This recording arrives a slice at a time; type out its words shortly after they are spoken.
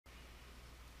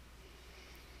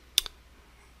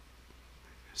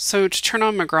So to turn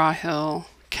on McGraw-Hill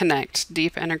Connect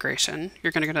Deep Integration,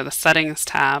 you're going to go to the Settings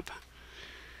tab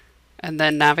and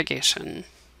then Navigation.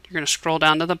 You're going to scroll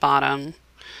down to the bottom.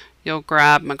 You'll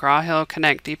grab McGraw-Hill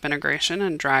Connect Deep Integration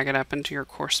and drag it up into your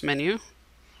course menu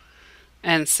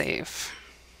and save.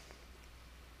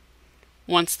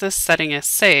 Once this setting is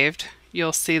saved,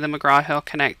 you'll see the McGraw-Hill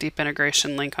Connect Deep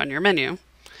Integration link on your menu.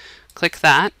 Click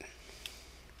that.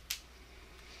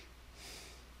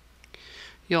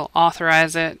 You'll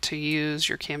authorize it to use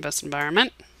your Canvas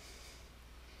environment.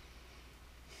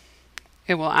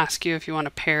 It will ask you if you want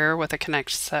to pair with a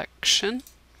Connect section.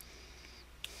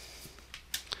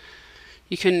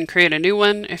 You can create a new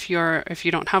one if you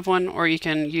don't have one, or you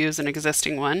can use an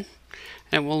existing one.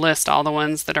 And it will list all the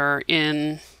ones that are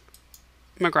in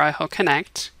McGraw-Hill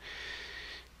Connect.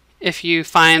 If you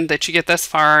find that you get this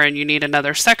far and you need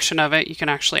another section of it, you can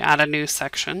actually add a new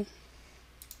section.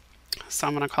 So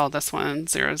I'm going to call this one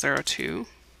 002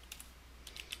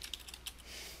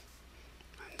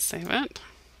 and save it.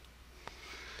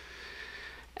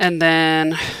 And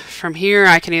then from here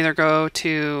I can either go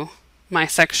to my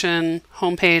section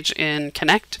homepage in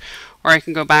Connect, or I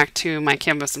can go back to my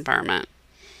Canvas environment.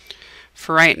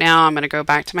 For right now I'm going to go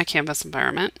back to my Canvas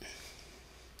environment.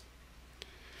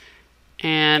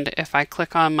 And if I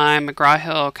click on my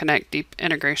McGraw-Hill Connect Deep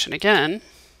Integration again,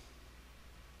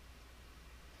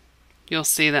 you'll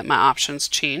see that my options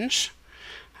change.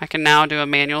 I can now do a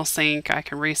manual sync, I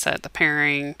can reset the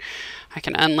pairing, I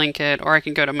can unlink it, or I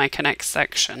can go to my Connect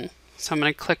section. So I'm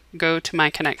going to go to my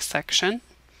Connect section.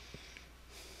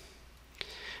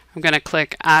 I'm going to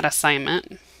click Add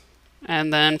Assignment.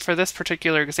 And then for this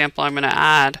particular example, I'm going to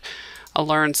add a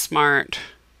Learn Smart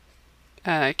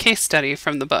case study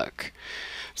from the book.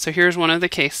 So here's one of the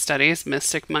case studies,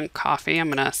 Mystic Monk Coffee. I'm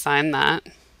going to assign that.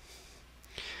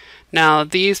 Now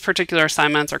these particular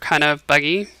assignments are kind of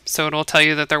buggy, so it'll tell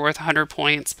you that they're worth 100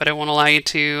 points, but it won't allow you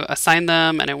to assign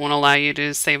them and it won't allow you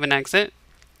to save and exit,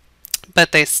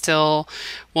 but they still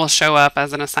will show up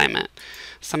as an assignment.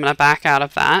 So I'm going to back out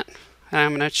of that and I'm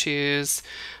going to choose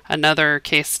another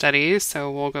case study, so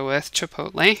we'll go with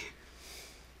Chipotle.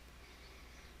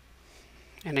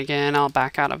 And again, I'll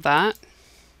back out of that.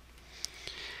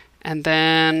 And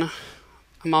then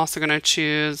I'm also going to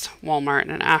choose Walmart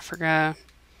in Africa.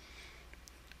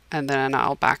 And then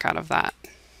I'll back out of that.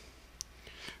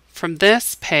 From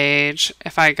this page,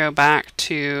 if I go back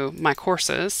to my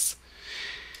courses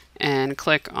and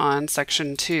click on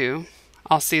section 2,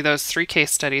 I'll see those 3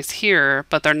 case studies here,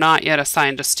 but they're not yet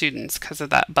assigned to students because of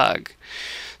that bug.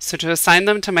 So to assign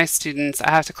them to my students,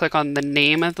 I have to click on the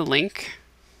name of the link,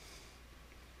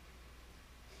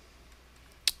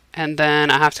 and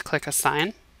then I have to click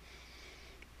Assign.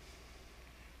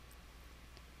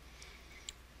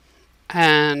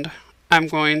 And I'm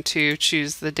going to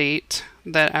choose the date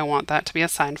that I want that to be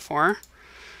assigned for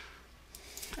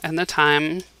and the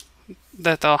time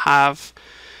that they'll have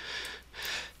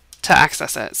to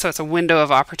access it. So it's a window of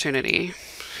opportunity.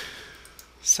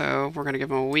 So we're going to give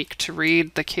them a week to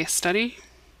read the case study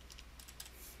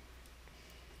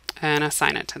and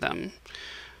assign it to them.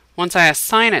 Once I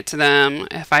assign it to them,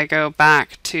 if I go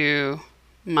back to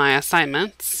my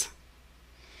assignments,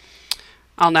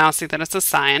 I'll now see that it's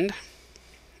assigned.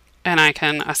 And I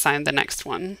can assign the next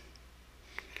one.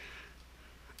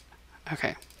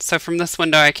 Okay, so from this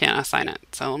window I can't assign it.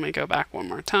 So let me go back one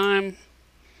more time.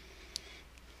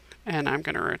 And I'm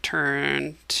going to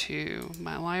return to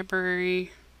my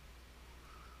library.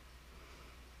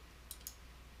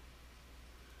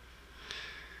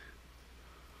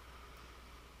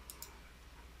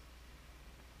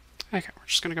 Okay, we're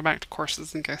just going to go back to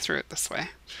courses and go through it this way.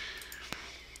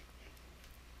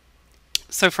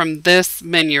 So from this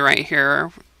menu right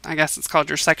here, I guess it's called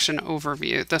your section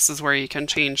overview. This is where you can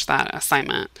change that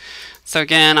assignment. So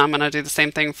again, I'm going to do the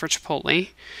same thing for Chipotle.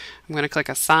 I'm going to click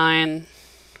Assign,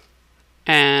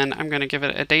 and I'm going to give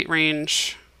it a date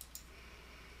range.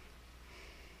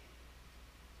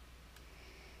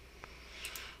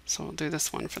 So we'll do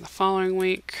this one for the following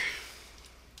week.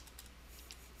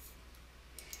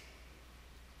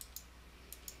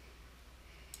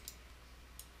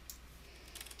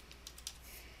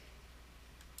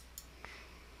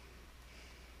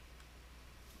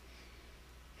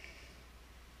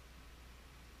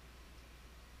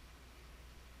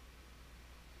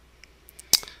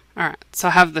 Alright, so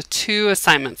I have the 2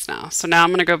 assignments now. So now I'm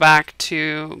going to go back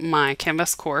to my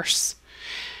Canvas course,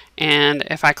 and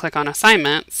if I click on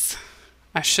assignments,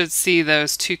 I should see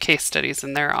those 2 case studies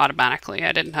in there automatically.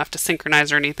 I didn't have to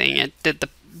synchronize or anything. It did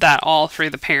that all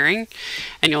through the pairing,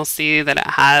 and you'll see that it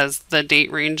has the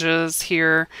date ranges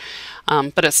here,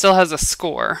 but it still has a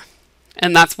score.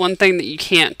 And that's one thing that you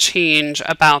can't change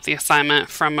about the assignment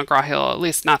from McGraw-Hill, at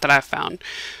least not that I've found.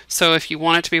 So if you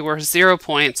want it to be worth 0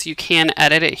 points, you can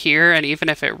edit it here, and even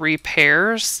if it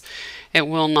repairs, it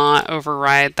will not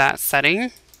override that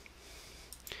setting.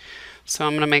 So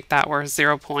I'm going to make that worth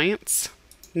 0 points.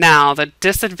 Now, the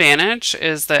disadvantage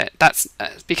is that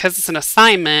because it's an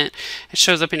assignment, it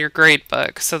shows up in your grade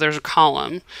book. So there's a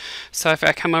column. So if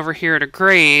I come over here to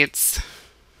grades,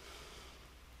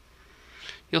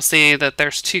 you'll see that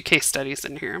there's 2 case studies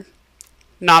in here.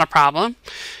 Not a problem.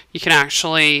 You can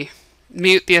actually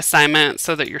mute the assignment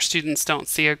so that your students don't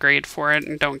see a grade for it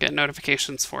and don't get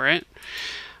notifications for it.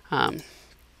 And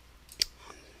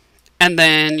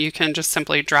then you can just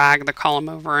simply drag the column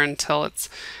over until it's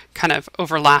kind of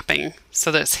overlapping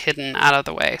so that it's hidden out of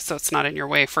the way, so it's not in your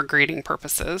way for grading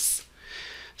purposes.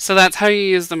 So that's how you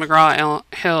use the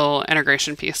McGraw-Hill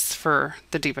integration piece for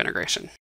the deep integration.